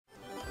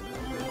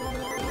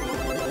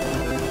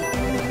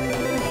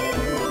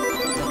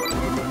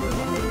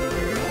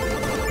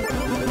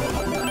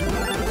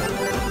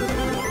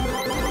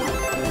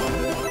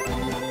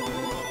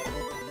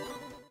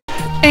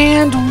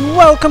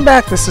welcome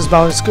back. This is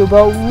Baller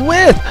Scuba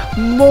with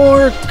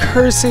more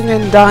cursing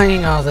and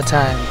dying all the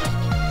time.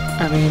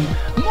 I mean,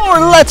 more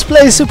Let's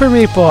Play Super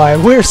Meat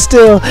Boy. We're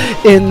still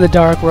in the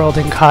Dark World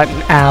in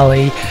Cotton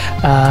Alley.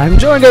 I'm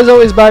joined as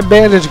always by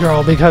Bandage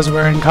Girl because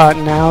we're in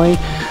Cotton Alley.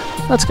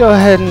 Let's go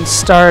ahead and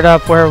start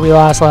up where we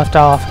last left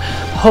off.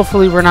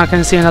 Hopefully we're not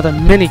going to see another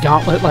mini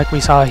gauntlet like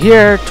we saw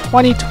here.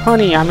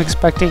 2020, I'm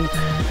expecting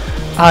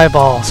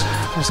eyeballs.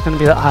 There's going to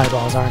be the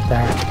eyeballs, aren't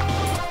there?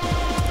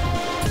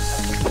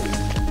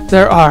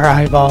 There are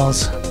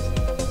eyeballs.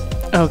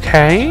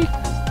 Okay.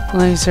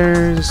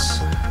 Lasers.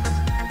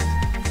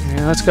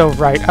 Yeah, let's go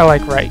right. I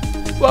like right.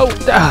 Whoa!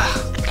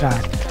 Ah,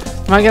 God.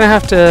 Am I going to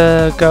have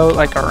to go,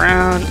 like,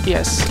 around?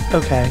 Yes.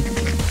 Okay.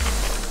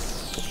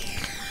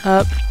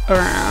 Up,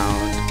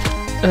 around.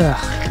 Ugh.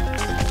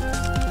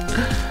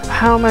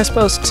 How am I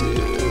supposed to...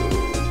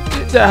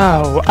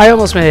 Oh, I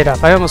almost made it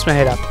up.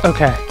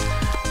 Okay.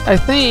 I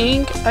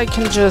think I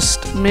can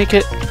just make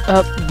it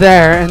up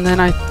there, and then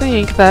I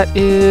think that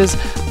is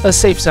a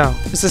safe zone.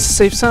 Is this a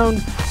safe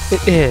zone?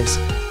 It is.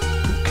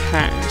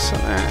 Okay, so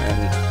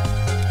then...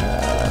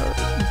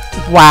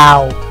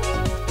 wow.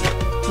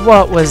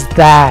 What was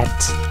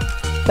that?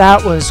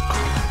 That was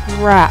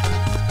crap.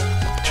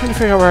 I'm trying to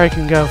figure out where I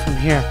can go from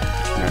here.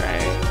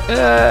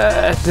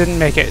 Alright. Didn't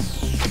make it.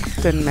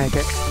 Didn't make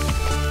it.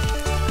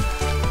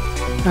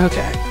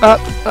 Okay.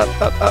 Up,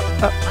 up, up, up,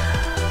 up.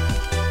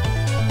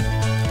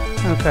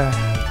 Okay.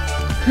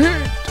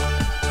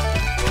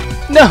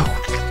 No!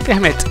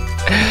 Damn it.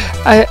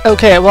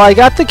 Okay, well I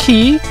got the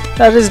key.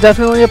 That is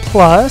definitely a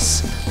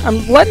plus.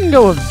 I'm letting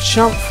go of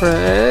jump for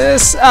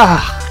this.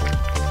 Ah!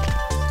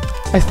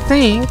 I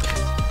think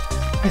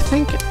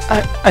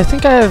I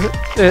have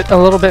it a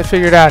little bit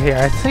figured out here.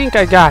 I think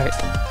I got it.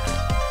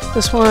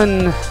 This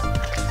one's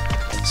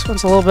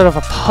a little bit of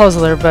a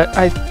puzzler, but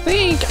I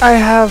think I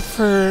have,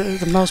 for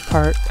the most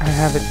part, I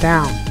have it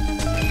down.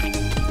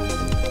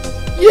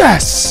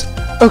 Yes!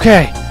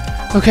 Okay.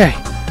 Okay.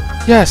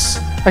 Yes.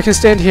 I can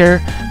stand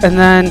here, and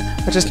then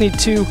I just need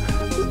to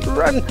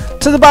run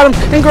to the bottom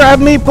and grab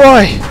Meat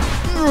Boy.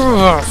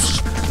 Ugh.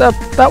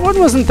 That one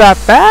wasn't that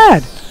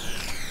bad.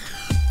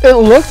 It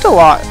looked a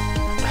lot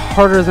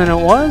harder than it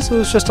was. It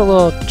was just a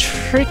little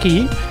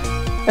tricky.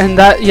 And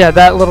that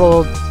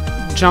little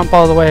jump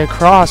all the way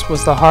across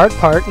was the hard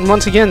part. And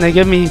once again, they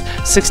give me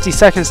 60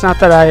 seconds. Not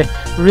that I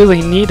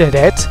really needed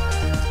it.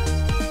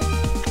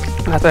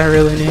 Not that I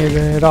really needed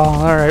it at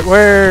all. Alright,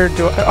 where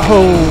do I...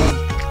 Oh,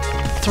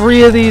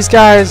 3 of these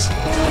guys.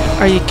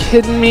 Are you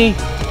kidding me?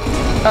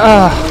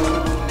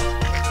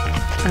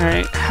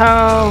 Alright,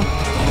 how...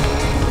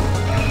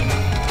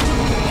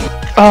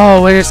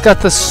 Oh, and it's got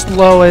the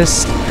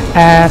slowest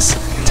ass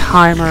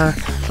timer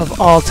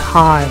of all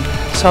time.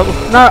 So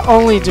not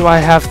only do I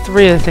have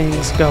 3 of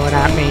things going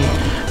at me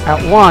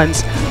at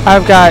once,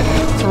 I've got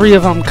 3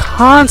 of them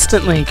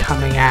constantly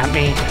coming at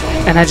me,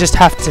 and I just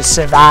have to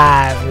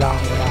survive long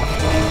enough.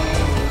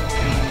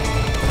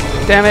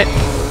 Damn it.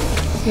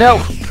 No.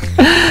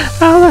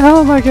 How the hell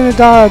am I going to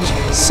dodge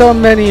so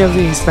many of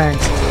these things?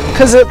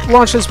 Because it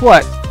launches,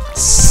 what,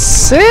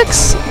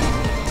 6?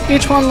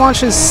 Each one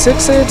launches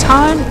 6 at a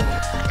time?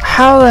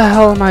 How the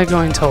hell am I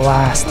going to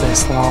last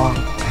this long?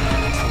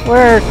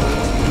 Where...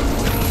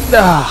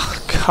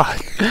 Oh,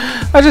 God.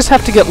 I just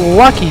have to get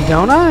lucky,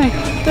 don't I?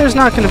 There's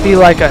not going to be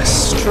like a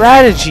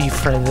strategy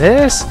for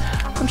this.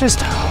 I'm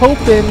just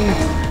hoping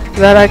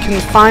that I can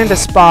find a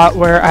spot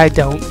where I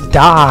don't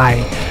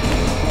die.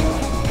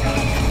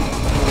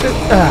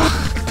 Ugh,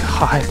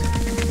 God.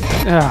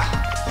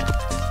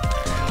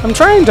 Ugh. I'm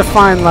trying to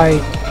find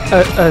like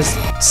a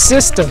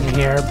system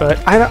here, but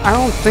I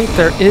don't think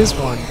there is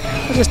one.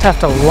 I just have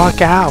to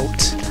luck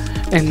out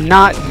and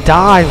not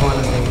die one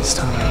of these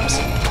times.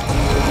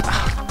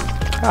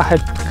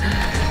 God.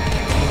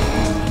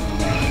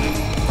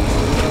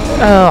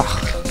 Ugh.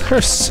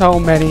 There's so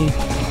many.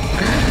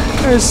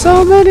 There's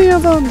so many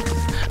of them.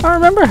 I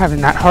remember having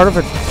that hard of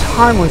a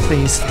time with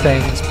these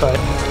things, but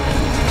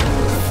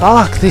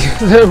fuck,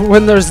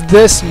 when there's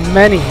this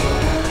many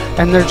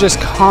and they're just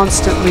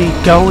constantly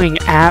going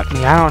at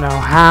me, I don't know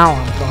how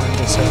I'm going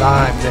to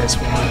survive this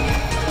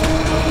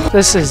one.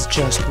 This is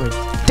just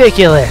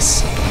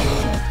ridiculous.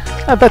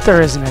 I bet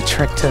there isn't a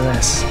trick to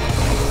this.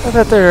 I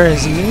bet there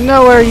is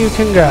nowhere you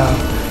can go.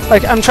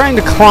 Like, I'm trying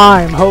to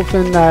climb,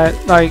 hoping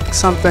that, like,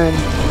 something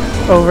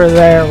over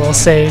there will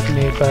save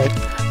me, but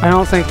I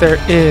don't think there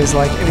is,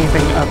 like,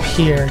 anything up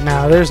here.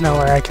 No, there's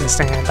nowhere I can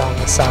stand on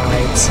the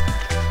sides.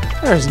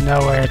 There's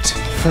nowhere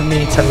for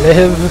me to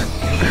live.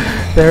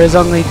 There is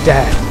only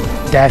death.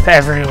 Death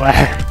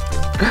everywhere.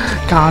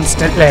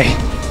 Constantly.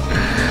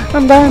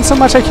 I'm dying so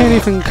much I can't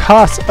even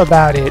cuss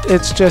about it.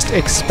 It's just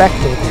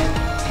expected.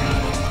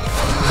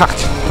 Fuck.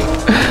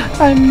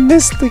 I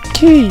missed the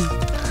key.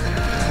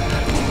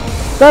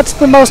 That's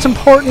the most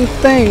important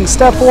thing.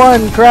 Step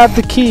 1, grab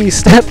the key.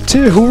 Step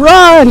 2,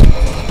 run!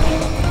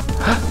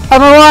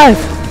 I'm alive!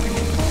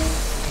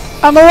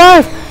 I'm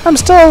alive! I'm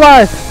still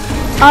alive!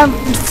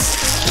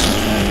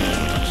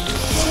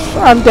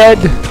 I'm dead.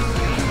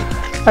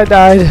 I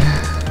died.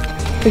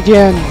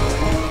 Again.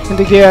 And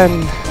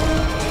again.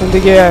 And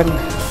again.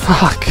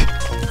 Fuck.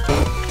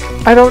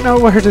 I don't know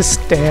where to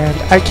stand.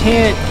 I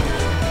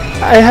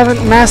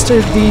haven't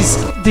mastered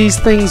these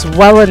things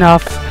well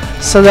enough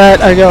so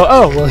that I go,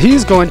 oh, well,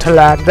 he's going to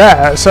land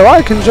there, so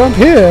I can jump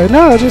here.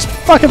 No, just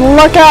fucking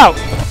luck out.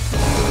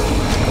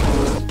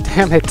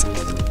 Damn it.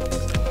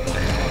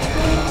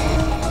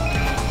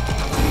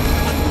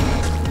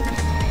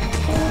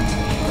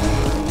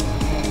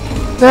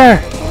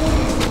 There.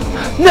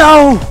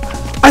 No!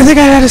 I think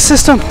I had a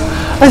system.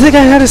 I think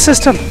I had a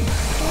system.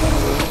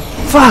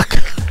 Fuck.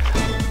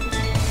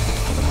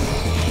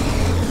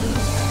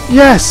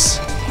 Yes.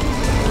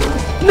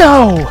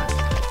 No.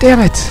 Damn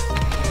it.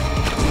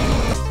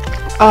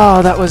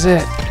 Oh, that was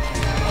it.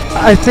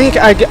 I think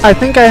I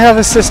have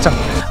a system.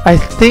 I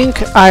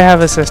think I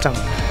have a system.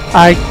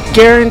 I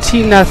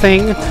guarantee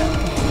nothing,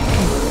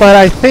 but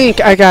I think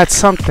I got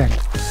something.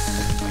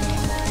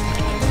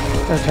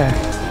 Okay.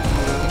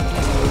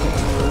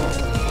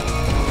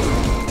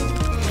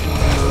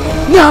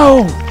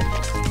 No!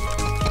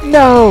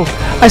 No!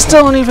 I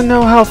still don't even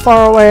know how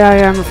far away I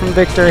am from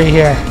victory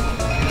here.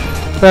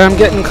 But I'm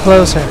getting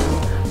closer.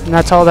 And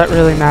that's all that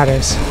really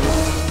matters.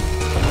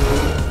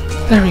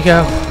 There we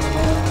go.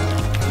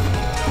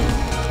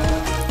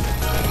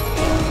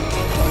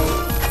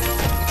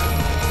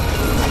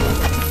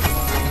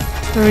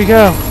 There we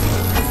go.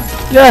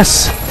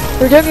 Yes!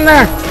 We're getting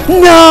there!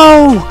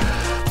 No!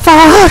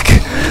 Fuck!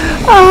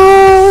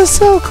 Oh, I was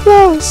so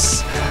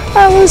close!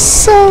 I was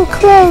so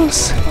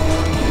close!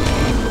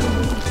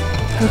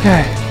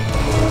 Okay.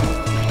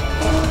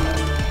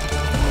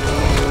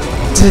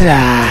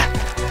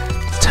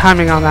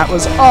 Timing on that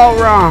was all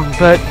wrong,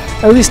 but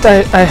at least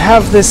I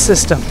have this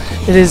system.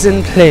 It is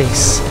in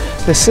place.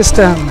 The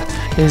system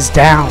is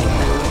down.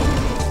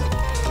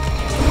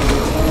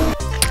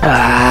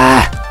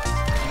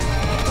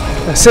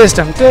 The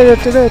system.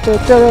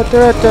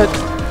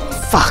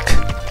 Fuck.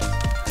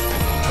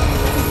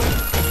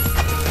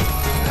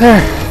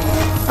 There.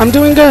 I'm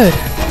doing good.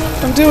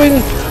 I'm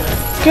doing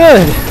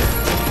good.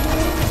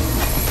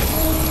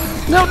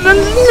 No, no,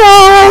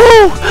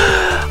 no!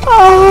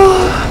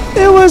 Oh,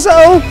 it was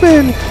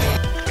open.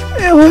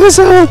 It was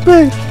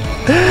open.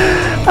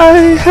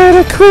 I had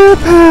a clear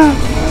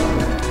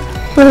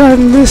path, but I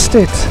missed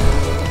it.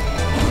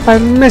 I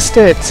missed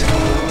it.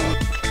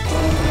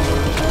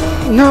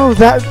 No,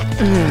 that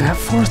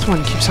fourth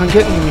one keeps on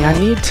getting me. I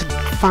need to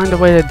find a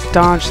way to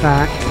dodge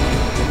that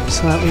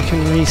so that we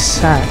can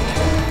reset.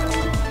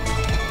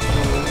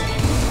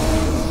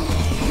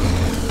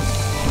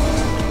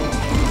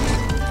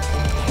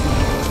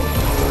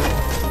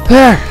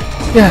 There!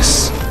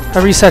 Yes! I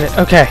reset it.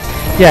 Okay.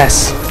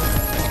 Yes.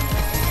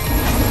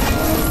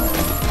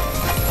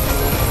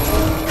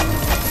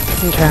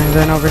 Okay,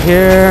 then over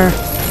here.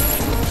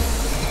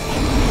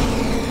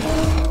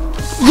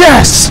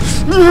 Yes!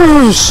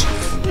 Yes!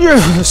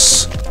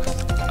 Yes!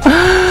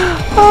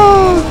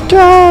 Oh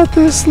god,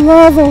 this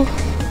level.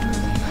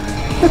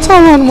 It's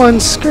all on one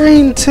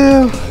screen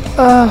too.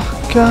 Oh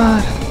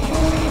god.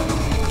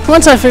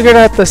 Once I figured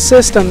out the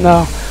system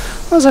though,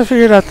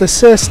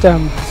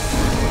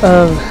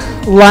 of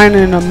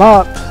lining them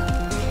up,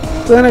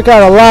 then it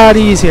got a lot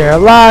easier,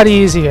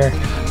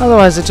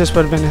 Otherwise it just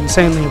would have been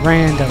insanely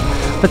random.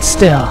 But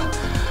still.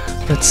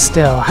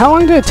 How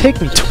long did it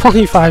take me?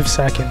 25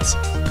 seconds.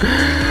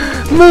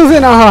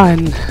 Moving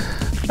on.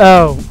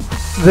 Oh,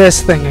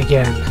 this thing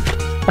again.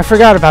 I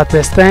forgot about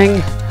this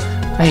thing.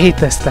 I hate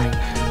this thing.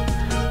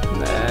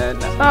 And then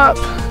up.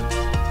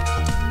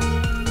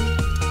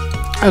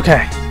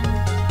 Okay.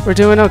 We're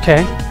doing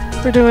okay.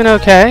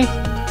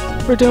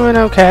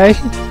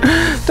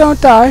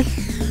 Don't die.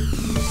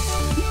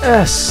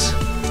 Yes.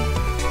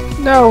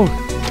 No.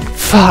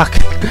 Fuck.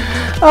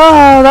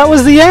 Oh, that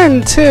was the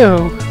end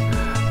too.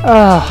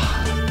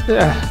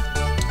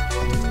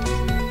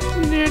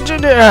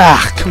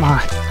 Come on.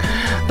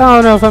 I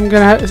don't know if I'm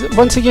gonna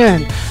once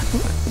again.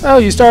 Oh,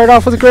 you started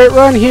off with a great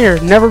run here.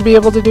 Never be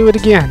able to do it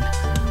again.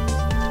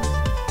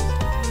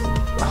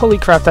 Holy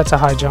crap, that's a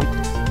high jump.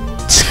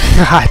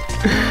 God.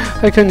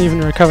 I couldn't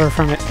even recover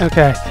from it.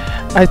 Okay.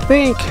 I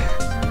think...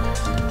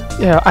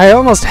 yeah, I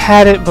almost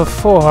had it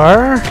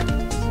before.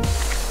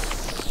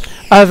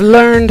 I've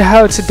learned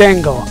how to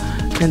dangle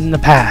in the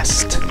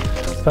past.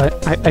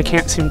 But I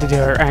can't seem to do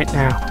it right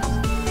now.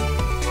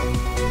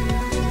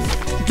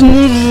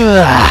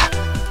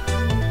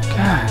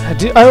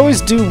 God, I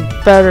always do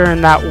better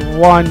in that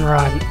one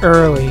run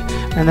early.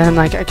 And then,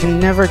 like, I can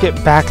never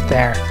get back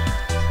there.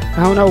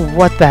 I don't know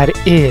what that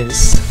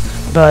is.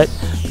 But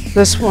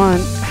this one...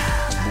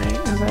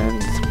 and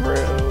then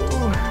through...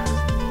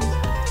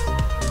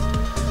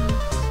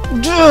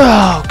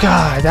 oh,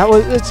 God.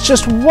 It's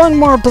just one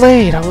more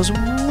blade. I was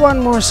one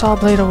more saw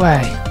blade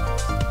away.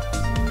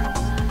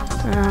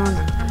 Down.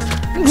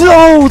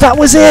 No! That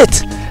was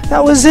it!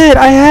 That was it!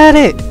 I had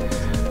it!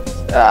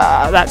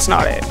 That's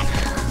not it.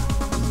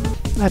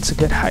 That's a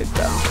good height,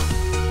 though.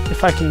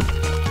 If I can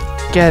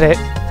get it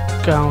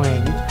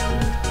going.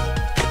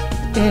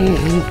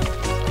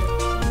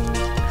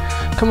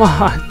 Come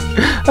on.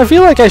 I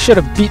feel like I should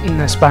have beaten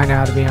this by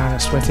now, to be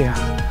honest with you.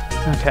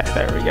 Okay,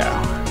 there we go.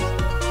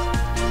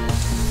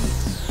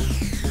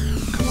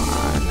 Come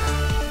on.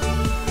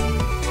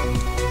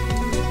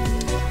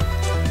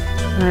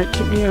 Alright,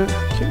 keep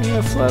me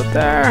afloat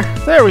there.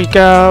 There we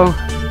go.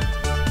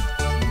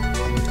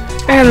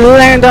 And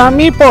land on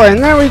me, boy,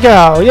 and there we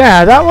go.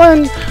 Yeah, that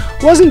one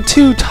wasn't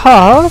too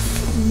tough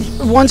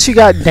once you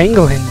got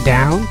dangling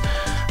down.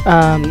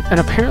 And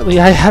apparently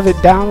I have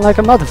it down like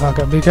a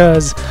motherfucker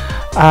because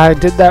I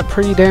did that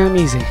pretty damn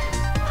easy.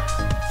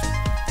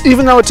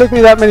 Even though it took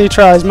me that many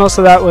tries, most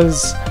of that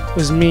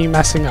was me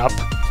messing up.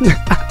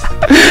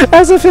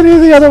 As if any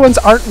of the other ones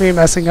aren't me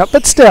messing up,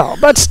 but still.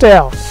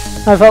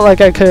 I felt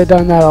like I could have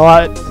done that a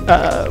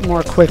lot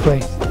more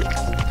quickly.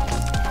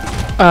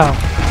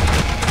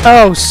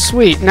 Oh,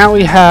 sweet. Now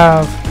we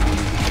have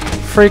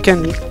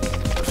freaking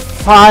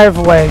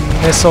 5-way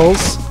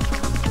missiles.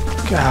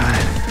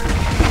 God.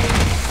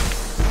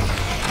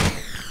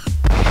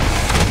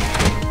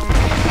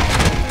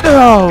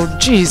 Oh,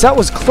 jeez, that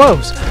was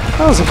close.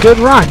 That was a good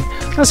run.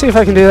 Let's see if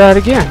I can do that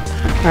again.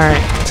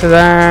 Alright, to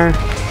there.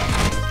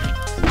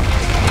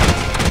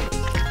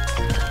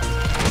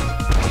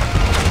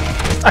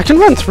 I can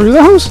run through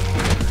those?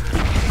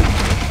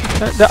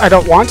 I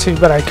don't want to,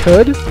 but I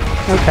could.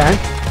 Okay,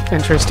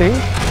 interesting.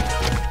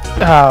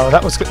 Oh,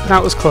 that was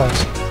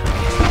close.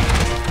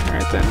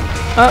 Alright then,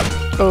 up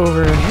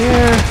over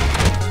here.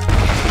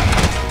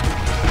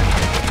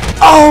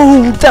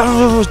 Oh,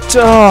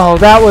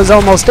 that was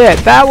almost it.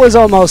 That was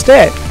almost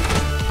it.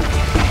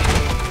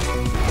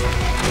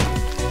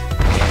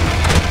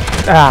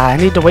 Ah, I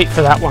need to wait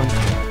for that one.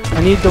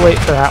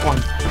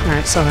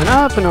 Alright, so then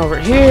up and over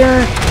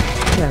here.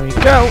 There we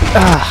go.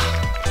 Ah.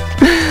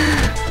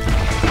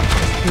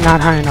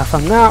 Not high enough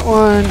on that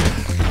one.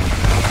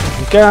 There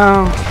we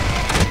go.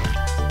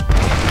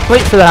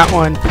 Wait for that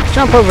one.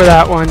 Jump over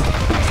that one.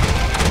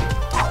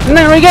 And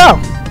there we go.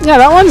 Yeah,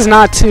 that one's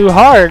not too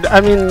hard. I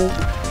mean,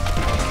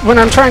 when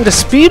I'm trying to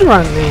speed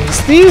run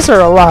these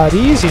are a lot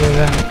easier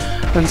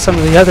than some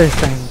of the other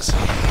things.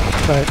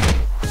 But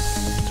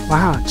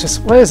wow,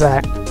 just what is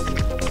that?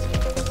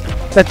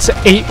 That's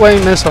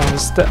 8-way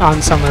missiles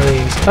on some of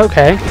these.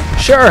 Okay,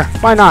 sure,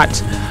 why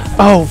not?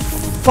 Oh,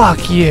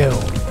 fuck you.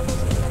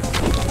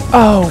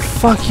 Oh,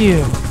 fuck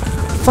you.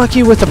 Fuck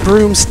you with a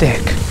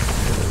broomstick.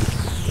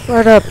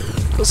 Right up,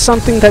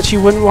 something that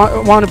you wouldn't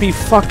want to be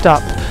fucked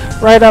up.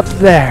 Right up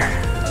there.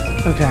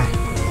 Okay.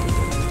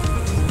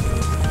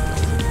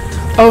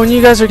 Oh, and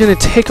you guys are going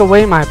to take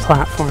away my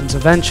platforms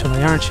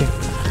eventually, aren't you?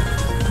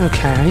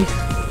 Okay.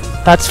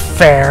 That's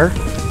fair.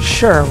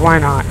 Sure, why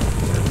not?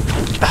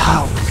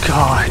 Oh,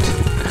 God.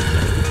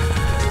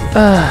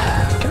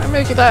 Can I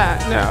make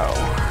that? No.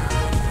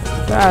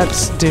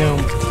 That's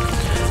doom.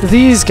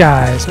 These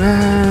guys,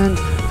 man.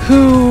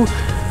 Who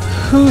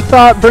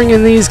thought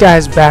bringing these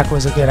guys back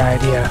was a good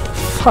idea?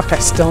 Fuck, I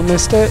still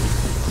missed it.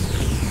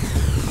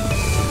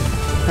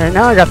 Alright,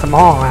 now I got them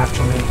all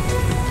after me.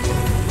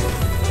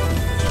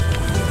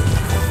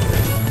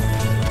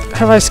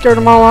 Have I scared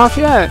them all off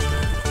yet?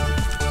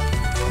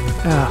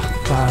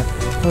 Oh, God.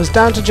 I was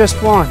down to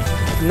just one,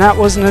 and that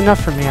wasn't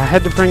enough for me. I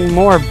had to bring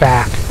more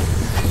back.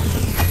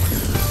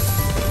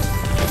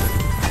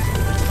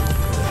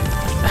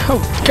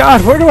 Oh,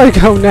 God, where do I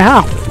go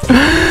now?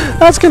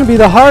 That's going to be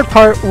the hard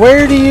part.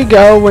 Where do you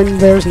go when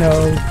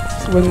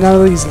none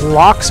of these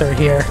locks are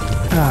here?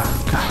 Oh,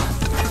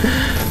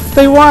 God.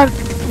 They want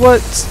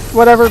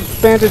whatever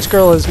Bandage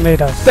Girl is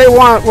made of. They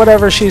want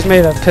whatever she's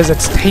made of because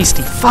it's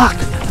tasty. Fuck!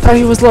 I thought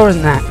he was lower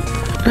than that.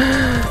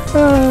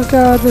 Oh,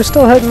 God, they're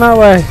still heading my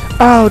way.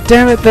 Oh,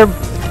 damn it, the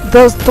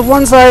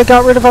ones that I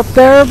got rid of up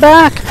there are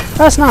back?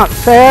 That's not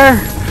fair.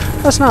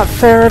 That's not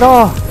fair at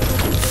all.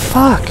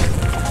 Fuck.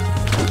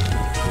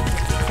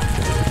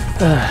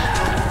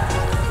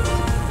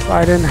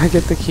 Why didn't I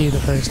get the key the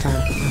first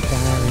time? Okay,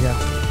 there we go.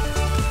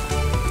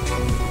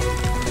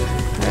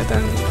 Alright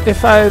then,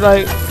 if I,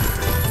 like...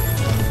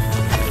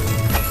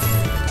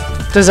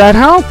 Does that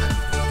help?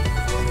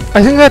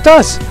 I think that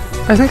does.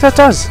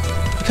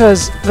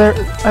 Because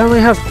I only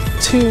have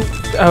 2...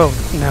 Oh,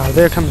 no,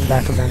 they're coming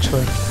back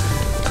eventually.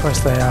 Of course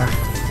they are.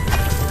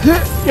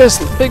 Yes,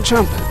 big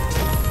jump.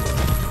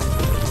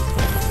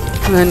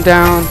 And then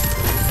down.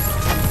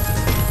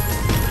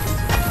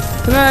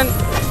 And then...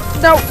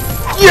 No!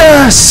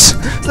 Yes!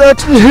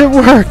 It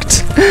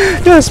worked!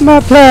 Yes, my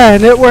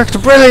plan! It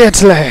worked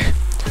brilliantly!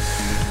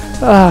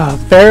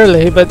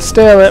 Barely, but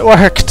still it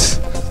worked.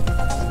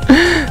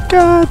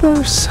 God,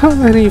 there's so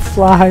many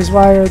flies.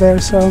 Why are there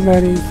so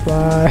many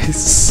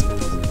flies?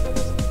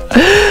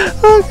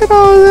 Look at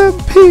all them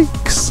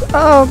peaks.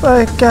 Oh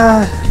my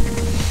God.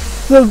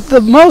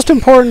 The most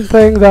important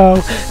thing,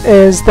 though,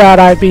 is that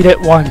I beat it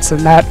once,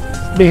 and that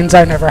means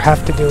I never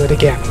have to do it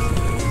again.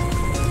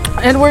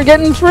 And we're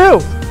getting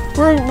through.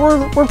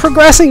 We're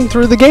progressing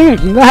through the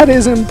game. That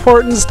is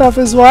important stuff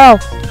as well.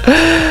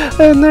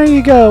 And there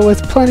you go,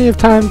 with plenty of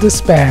time to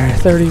spare.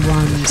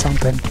 31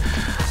 something.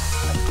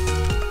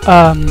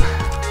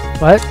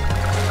 What?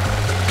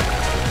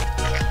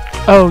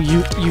 Oh,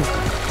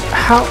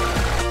 how?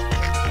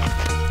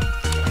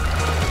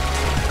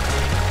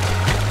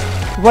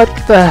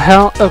 the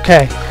hell?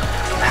 Okay.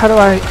 How do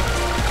I...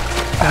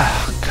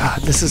 Oh,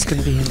 God, this is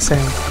gonna be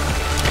insane.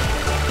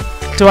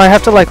 Do I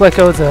have to, like, let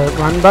go of the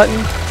run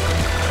button?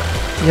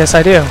 Yes,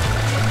 I do.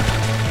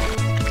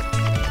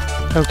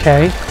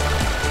 Okay.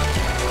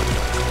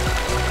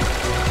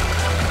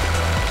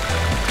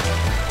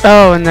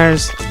 Oh, and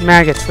there's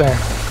maggots there.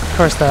 Of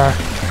course there are.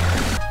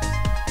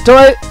 Do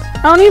I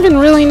don't even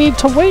really need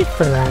to wait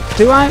for that,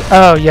 do I?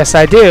 Oh, yes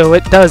I do.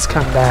 It does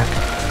come back.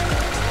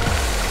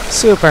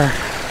 Super.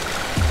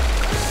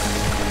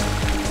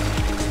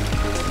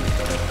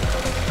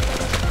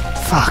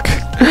 Fuck.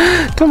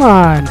 Come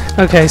on.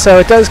 Okay, so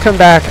it does come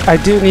back. I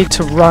do need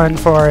to run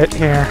for it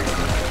here.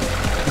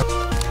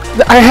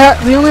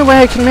 The only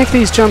way I can make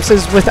these jumps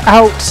is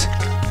without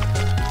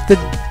the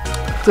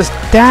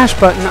dash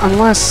button,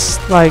 unless,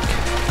 like,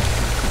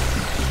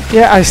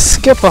 yeah, I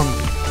skip them.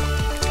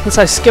 Unless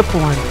I skip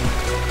one.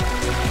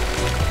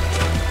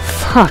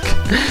 Fuck.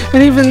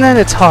 And even then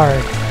it's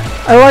hard.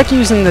 I like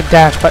using the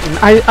dash button.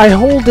 I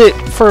hold it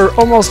for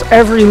almost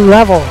every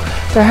level.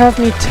 To have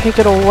me take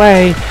it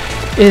away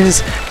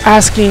is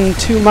asking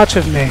too much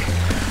of me.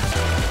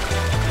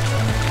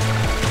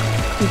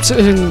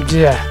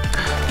 Yeah.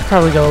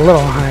 Probably go a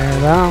little higher,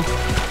 though.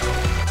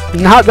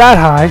 Not that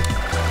high.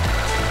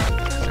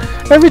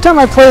 Every time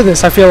I play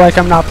this, I feel like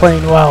I'm not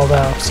playing well,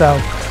 though. So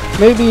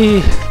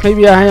maybe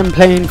I am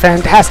playing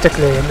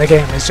fantastically, and the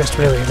game is just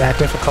really that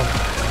difficult.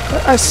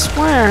 But I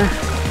swear,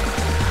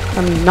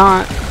 I'm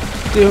not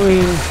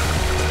doing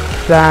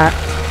that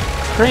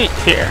great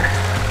here.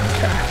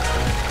 Okay.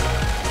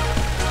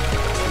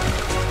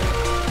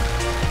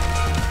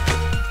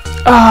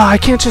 Ah, I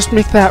can't just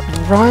make that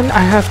run. I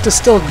have to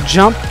still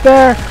jump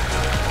there.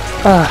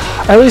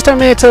 At least I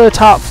made it to the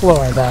top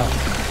floor, though.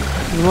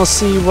 And we'll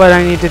see what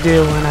I need to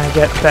do when I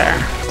get there.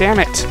 Damn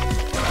it.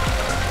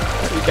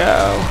 There we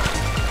go.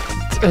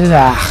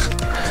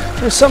 Ugh.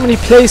 There's so many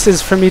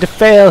places for me to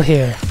fail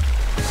here.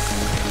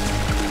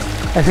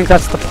 I think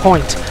that's the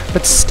point,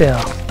 but still.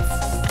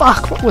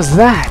 Fuck, what was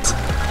that?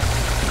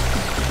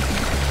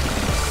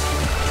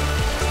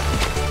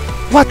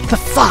 What the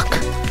fuck?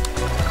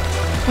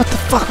 What the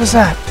fuck was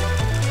that?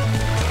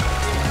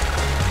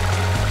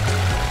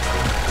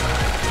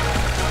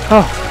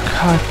 Oh,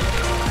 God.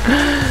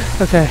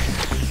 Okay.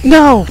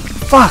 No!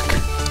 Fuck!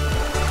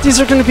 These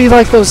are gonna be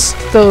like those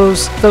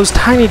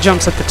tiny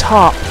jumps at the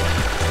top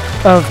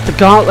of the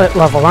gauntlet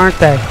level, aren't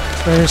they?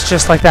 Where there's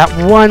just like that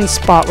one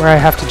spot where I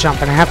have to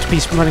jump, and I have to be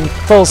running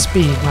full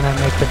speed when I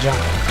make the jump.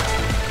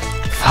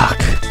 Fuck.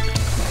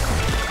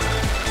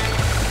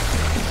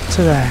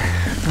 To there.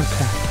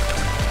 Okay.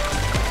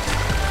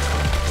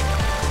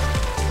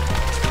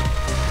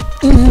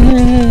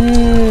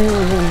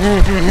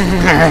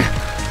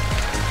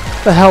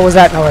 The hell was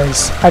that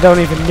noise? I don't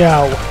even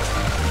know.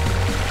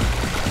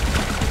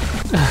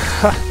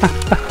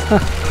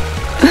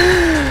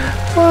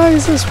 Why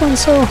is this one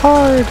so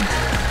hard?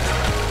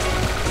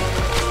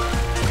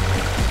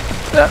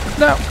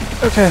 No.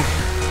 Okay.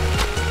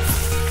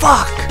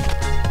 Fuck.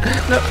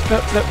 No.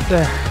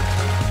 There.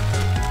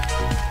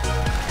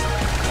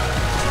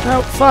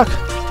 No, fuck.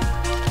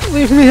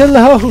 Leave me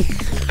alone.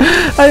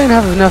 I didn't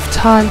have enough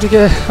time to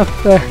get up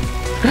there.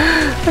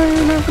 I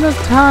didn't have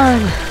enough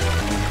time.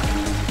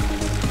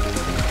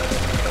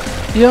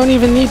 You don't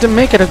even need to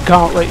make it a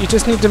gauntlet. You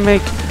just need to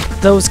make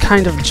those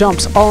kind of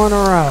jumps all in a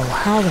row.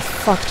 How the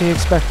fuck do you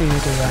expect me to do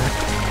that?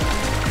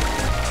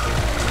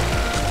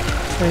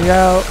 There you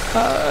go.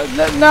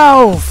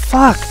 No!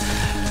 Fuck!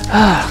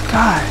 Oh,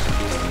 God.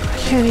 I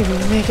can't even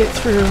make it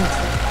through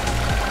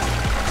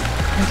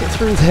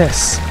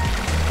this.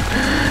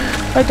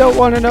 I don't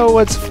want to know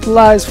what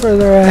lies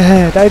further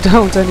ahead. I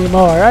don't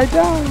anymore. I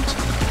don't.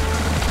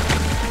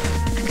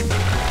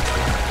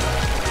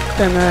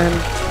 And then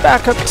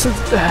back up to...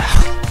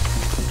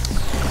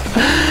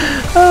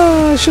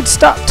 I should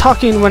stop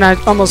talking when I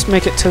almost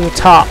make it to the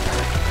top.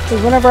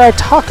 Because whenever I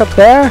talk up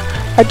there,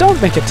 I don't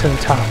make it to the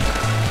top.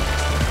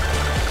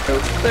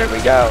 Oh, there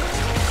we go.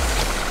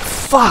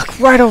 Fuck!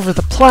 Right over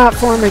the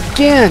platform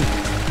again!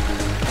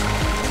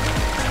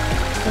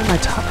 Where am I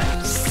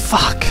talking?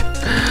 Fuck!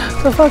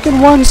 The fucking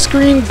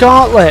one-screen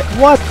gauntlet!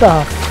 What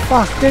the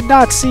fuck? Did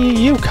not see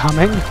you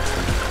coming.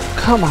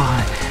 Come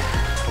on.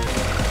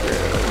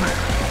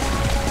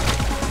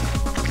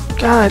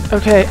 God,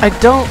 okay, I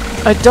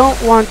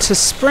don't want to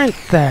sprint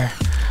there.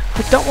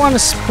 I don't want to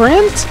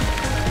sprint?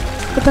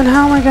 But then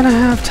how am I gonna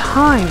have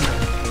time?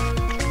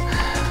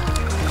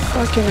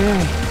 Fucking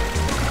A.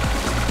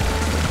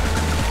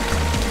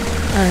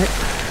 Alright.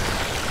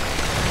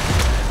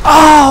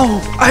 Oh!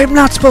 I'm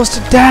not supposed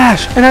to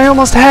dash! And I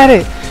almost had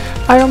it!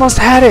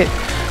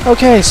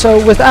 Okay,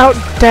 so without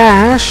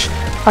dash,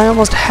 I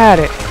almost had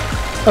it.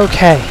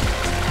 Okay.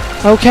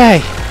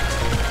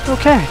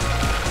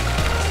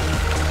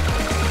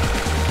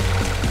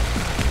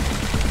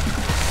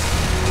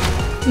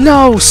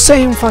 No,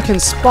 same fucking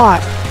spot.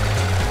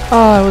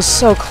 Oh, I was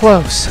so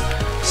close.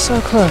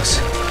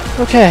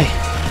 Okay.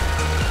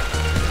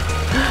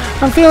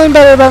 I'm feeling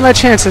better about my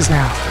chances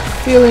now.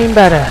 Feeling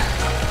better.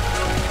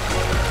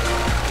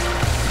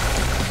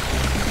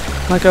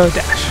 Let go,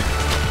 dash.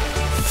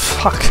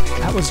 Fuck,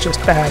 that was just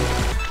bad.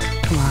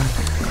 Come on.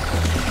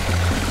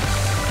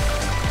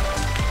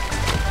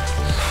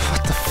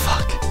 What the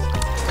fuck?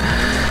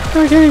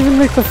 I can't even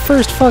make the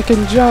first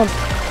fucking jump.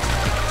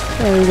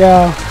 There we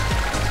go.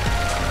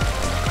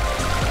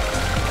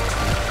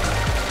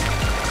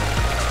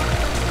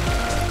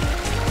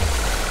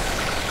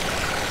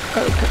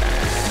 Okay.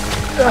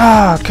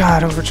 Oh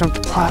god, overjumped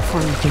the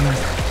platform again.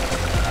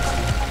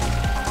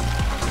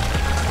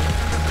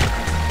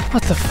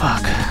 What the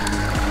fuck?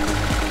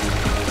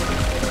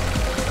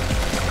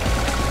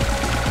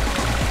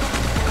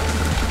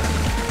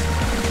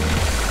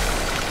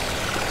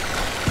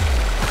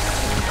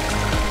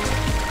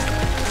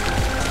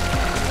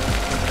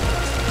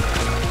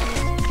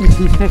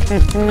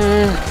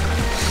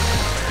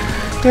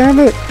 Damn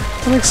it!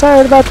 I'm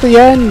excited about the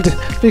end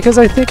because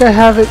I think I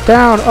have it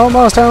down.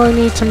 Almost. I only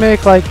need to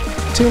make like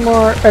 2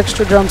 more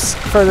extra jumps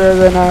further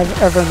than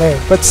I've ever made.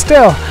 But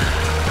still,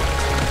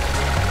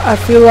 I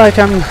feel like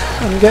I'm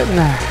getting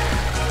there.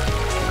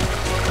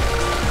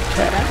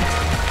 Okay.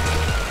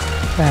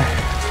 There.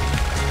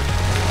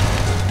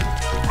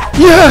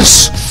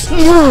 Yes!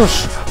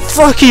 Yes!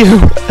 Fuck you!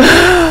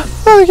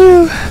 Fuck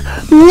you!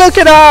 Look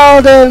at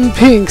all them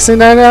pinks,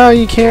 and I know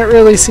you can't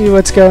really see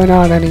what's going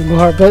on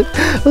anymore, but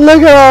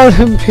look at all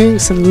them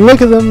pinks and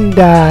look at them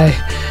die.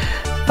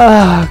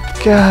 Oh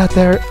god,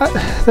 there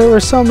were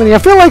so many. I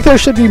feel like there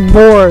should be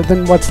more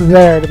than what's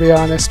there, to be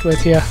honest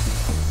with you.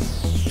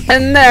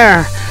 And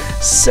there,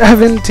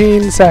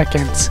 17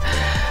 seconds.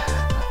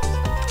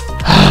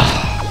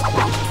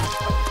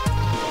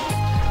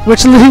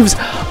 Which leaves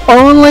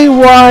only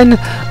 1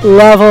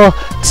 level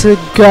to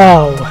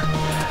go.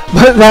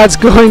 But that's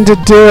going to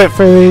do it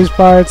for these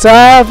parts.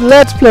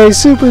 Let's play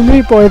Super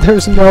Meat Boy.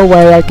 There's no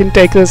way I can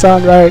take this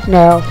on right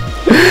now.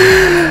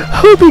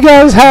 Hope you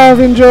guys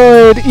have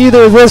enjoyed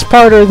either this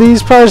part or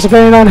these parts,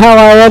 depending on how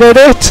I edit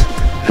it.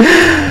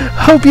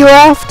 Hope you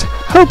laughed.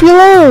 Hope you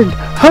learned.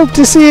 Hope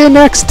to see you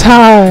next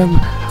time,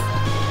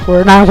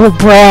 where I will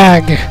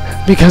brag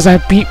because I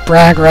beat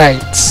brag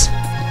rights.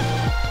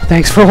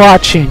 Thanks for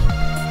watching.